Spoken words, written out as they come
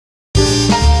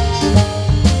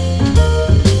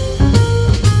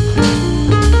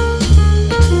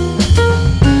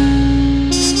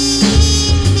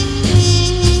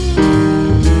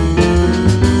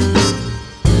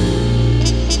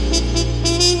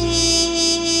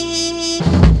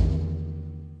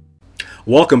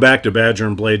Welcome back to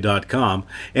badgerandblade.com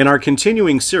and our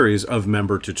continuing series of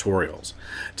member tutorials.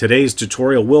 Today's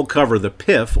tutorial will cover the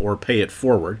PIF, or Pay It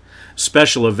Forward,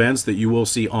 special events that you will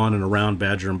see on and around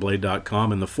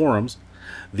badgerandblade.com in the forums,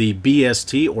 the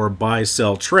BST, or Buy,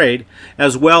 Sell, Trade,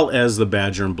 as well as the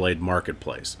Badger and Blade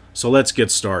Marketplace. So let's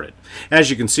get started. As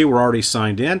you can see, we're already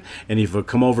signed in, and if you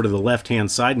come over to the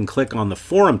left-hand side and click on the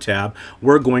Forum tab,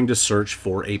 we're going to search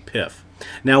for a PIF.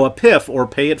 Now, a PIF, or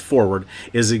Pay It Forward,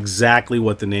 is exactly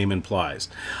what the name implies.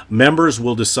 Members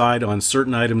will decide on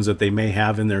certain items that they may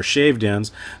have in their shaved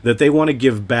ends that they want to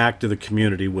give back to the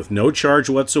community with no charge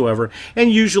whatsoever,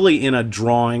 and usually in a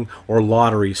drawing or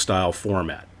lottery style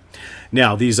format.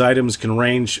 Now, these items can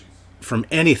range from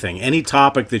anything, any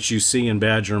topic that you see in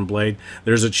Badger and Blade,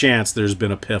 there's a chance there's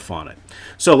been a PIF on it.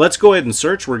 So let's go ahead and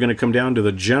search. We're going to come down to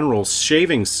the general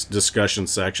shaving discussion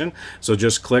section. So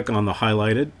just click on the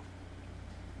highlighted.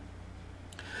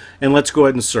 And let's go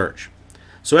ahead and search.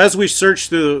 So as we search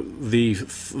through the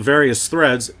various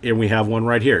threads, and we have one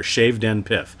right here, Shaved End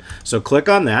PIF. So click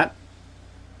on that.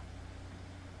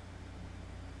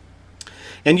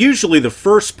 And usually the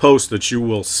first post that you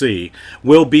will see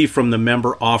will be from the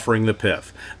member offering the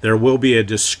PIF. There will be a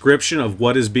description of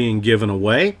what is being given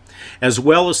away, as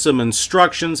well as some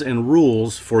instructions and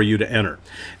rules for you to enter.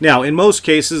 Now, in most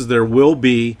cases, there will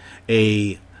be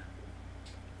a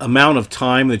amount of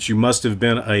time that you must have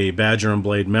been a Badger and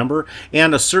Blade member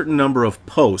and a certain number of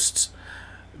posts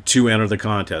to enter the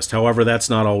contest. However, that's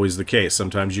not always the case.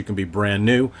 Sometimes you can be brand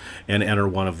new and enter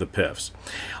one of the PIFs.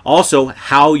 Also,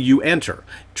 how you enter.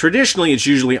 Traditionally, it's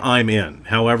usually I'm in.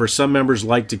 However, some members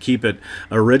like to keep it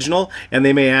original, and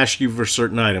they may ask you for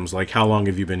certain items like how long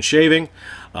have you been shaving,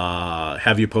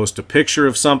 have you posted a picture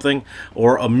of something,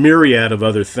 or a myriad of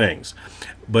other things.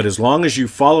 But as long as you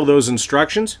follow those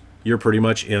instructions, you're pretty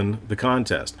much in the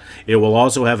contest. It will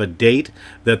also have a date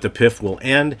that the PIF will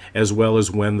end, as well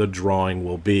as when the drawing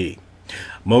will be.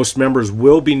 Most members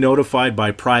will be notified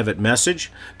by private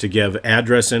message to give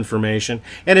address information,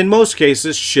 and in most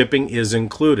cases shipping is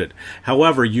included.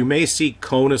 However, you may see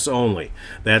CONUS only.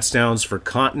 That stands for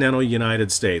Continental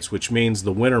United States, which means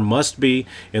the winner must be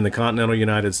in the Continental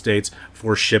United States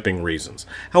for shipping reasons.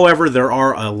 However, there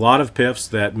are a lot of PIFs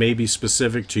that may be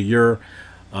specific to your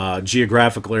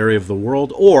geographical area of the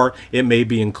world, or it may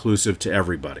be inclusive to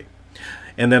everybody.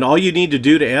 And then all you need to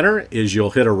do to enter is you'll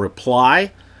hit a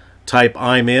reply, type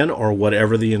I'm in, or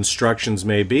whatever the instructions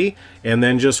may be, and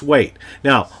then just wait.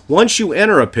 Now, once you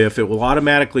enter a PIF, it will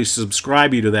automatically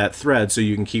subscribe you to that thread so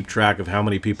you can keep track of how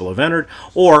many people have entered,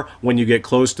 or when you get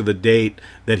close to the date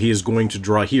that he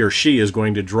or she is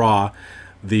going to draw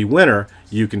the winner,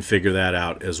 you can figure that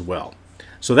out as well.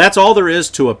 So that's all there is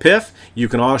to a PIF. You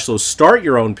can also start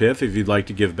your own PIF if you'd like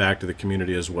to give back to the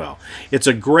community as well. It's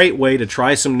a great way to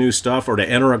try some new stuff or to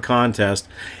enter a contest,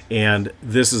 and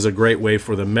this is a great way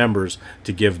for the members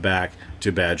to give back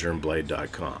to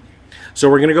badgerandblade.com. So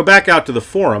we're going to go back out to the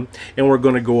forum, and we're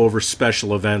going to go over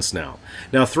special events now.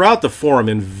 Now, throughout the forum,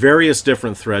 in various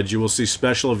different threads, you will see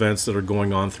special events that are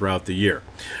going on throughout the year.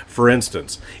 For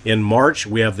instance, in March,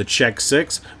 we have the Check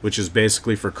 6, which is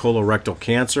basically for colorectal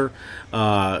cancer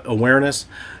awareness.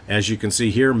 As you can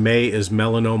see here, May is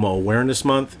Melanoma Awareness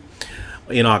Month.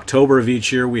 In October of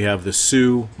each year, we have the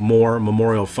Sue Moore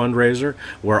Memorial Fundraiser,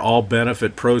 where all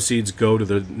benefit proceeds go to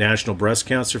the National Breast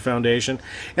Cancer Foundation.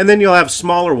 And then you'll have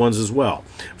smaller ones as well.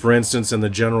 For instance, in the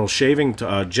general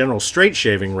straight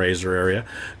shaving razor area,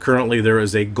 currently there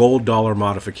is a gold dollar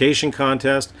modification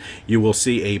contest. You will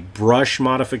see a brush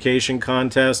modification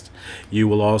contest. You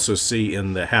will also see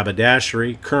in the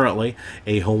haberdashery currently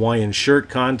a Hawaiian shirt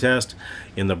contest.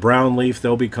 In the brown leaf,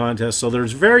 there'll be contests. So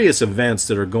there's various events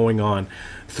that are going on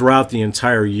throughout the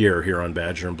entire year here on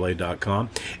badgerandblade.com.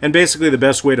 And basically the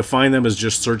best way to find them is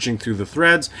just searching through the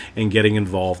threads and getting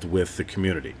involved with the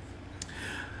community.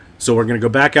 So we're going to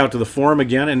go back out to the forum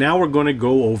again, and now we're going to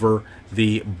go over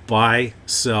the Buy,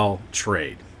 Sell,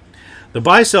 Trade. The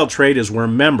Buy, Sell, Trade is where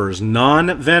members,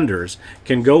 non-vendors,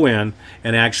 can go in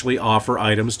and actually offer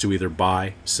items to either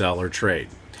buy, sell, or trade.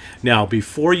 Now,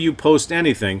 before you post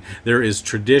anything, there is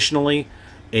traditionally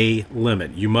a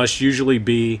limit. You must usually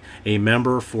be a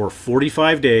member for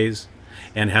 45 days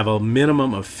and have a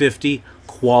minimum of 50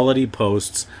 quality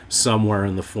posts somewhere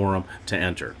in the forum to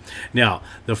enter. Now,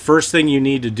 the first thing you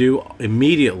need to do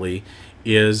immediately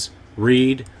is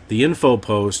read the info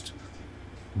post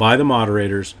by the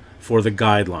moderators for the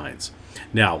guidelines.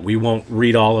 Now, we won't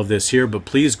read all of this here, but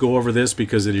please go over this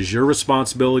because it is your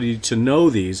responsibility to know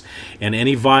these, and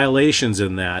any violations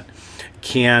in that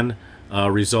can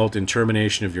result in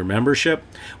termination of your membership.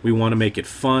 We want to make it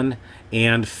fun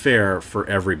and fair for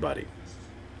everybody.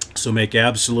 So make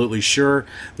absolutely sure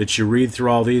that you read through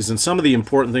all these. And some of the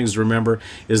important things to remember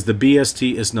is the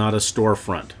BST is not a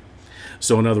storefront.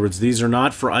 So in other words, these are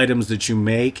not for items that you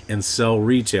make and sell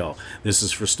retail. This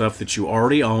is for stuff that you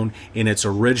already own in its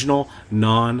original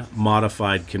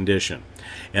non-modified condition.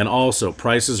 And also,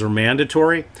 prices are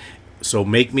mandatory. So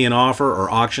make me an offer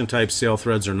or auction type sale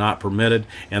threads are not permitted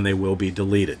and they will be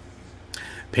deleted.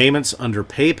 Payments under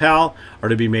PayPal are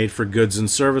to be made for goods and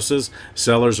services.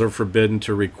 Sellers are forbidden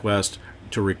to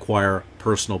require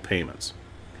personal payments.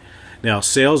 Now,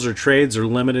 sales or trades are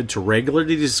limited to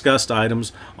regularly discussed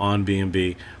items on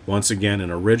B&B, once again in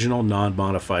original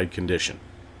non-modified condition.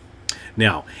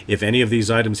 Now, if any of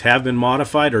these items have been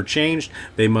modified or changed,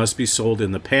 they must be sold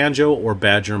in the Panjo or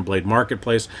Badger and Blade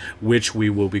Marketplace, which we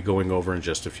will be going over in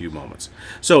just a few moments.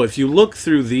 So if you look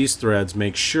through these threads,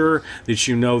 make sure that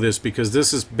you know this because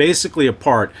this is basically a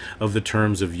part of the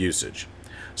terms of usage.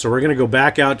 So we're going to go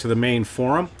back out to the main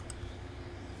forum,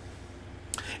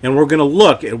 and we're going to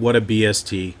look at what a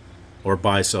BST or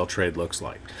buy-sell trade looks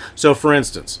like. So for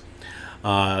instance,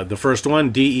 the first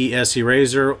one, DESE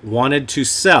Razor, wanted to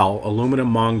sell aluminum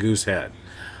mongoose head.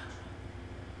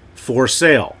 For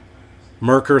sale,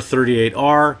 Merkur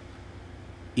 38R,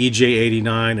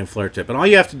 EJ89, and flare tip. And all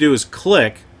you have to do is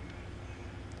click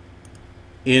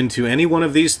into any one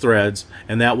of these threads,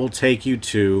 and that will take you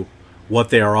to what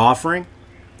they are offering,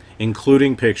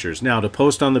 including pictures. Now, to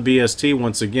post on the BST,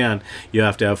 once again, you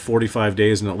have to have 45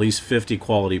 days and at least 50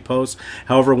 quality posts.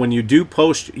 However, when you do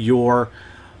post your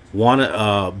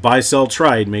buy, sell,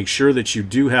 trade, make sure that you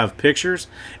do have pictures,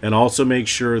 and also make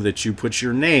sure that you put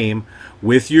your name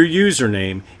with your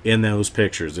username in those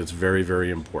pictures. It's very, very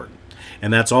important.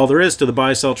 And that's all there is to the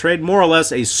buy, sell, trade. More or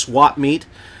less a swap meet,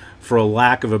 for a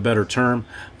lack of a better term,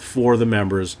 for the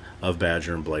members of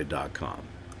badgerandblade.com.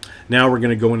 Now we're going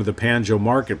to go into the Panjo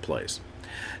Marketplace.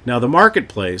 Now the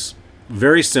Marketplace,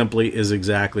 very simply, is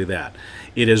exactly that.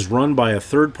 It is run by a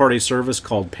third-party service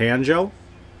called Panjo.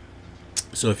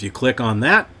 So if you click on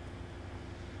that,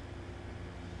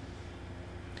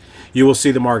 you will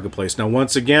see the Marketplace. Now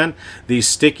once again, these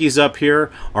stickies up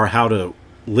here are how to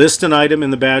list an item in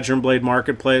the Badger and Blade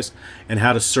Marketplace and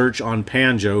how to search on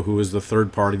Panjo, who is the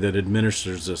third party that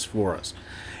administers this for us.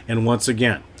 And once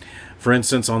again, for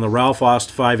instance, on the Ralph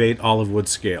Ost 5/8 olive wood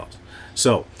scales.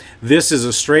 So this is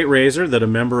a straight razor that a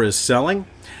member is selling.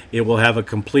 It will have a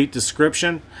complete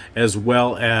description as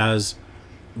well as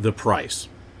the price.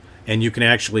 And you can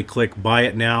actually click buy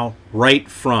it now right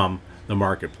from the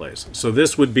Marketplace. So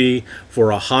this would be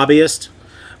for a hobbyist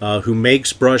who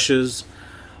makes brushes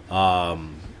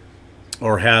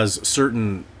or has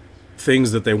certain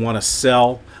things that they want to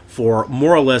sell for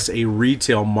more or less a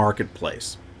retail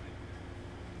marketplace.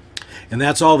 And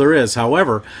that's all there is.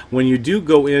 However, when you do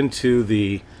go into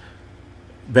the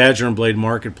Badger and Blade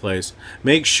Marketplace,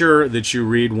 make sure that you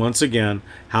read once again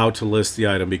how to list the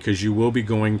item, because you will be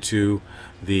going to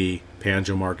the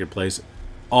Panjo Marketplace.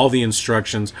 All the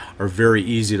instructions are very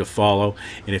easy to follow,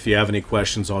 and if you have any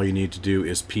questions, all you need to do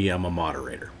is PM a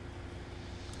moderator.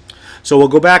 So we'll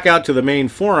go back out to the main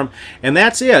forum, and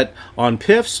that's it on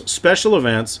PIFS, special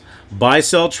events, buy,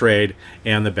 sell, trade,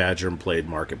 and the Badger and Blade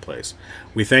Marketplace.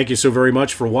 We thank you so very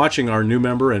much for watching our new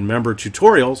member and member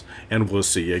tutorials, and we'll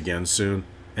see you again soon.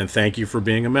 And thank you for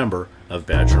being a member of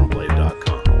BadgerandBlade.com.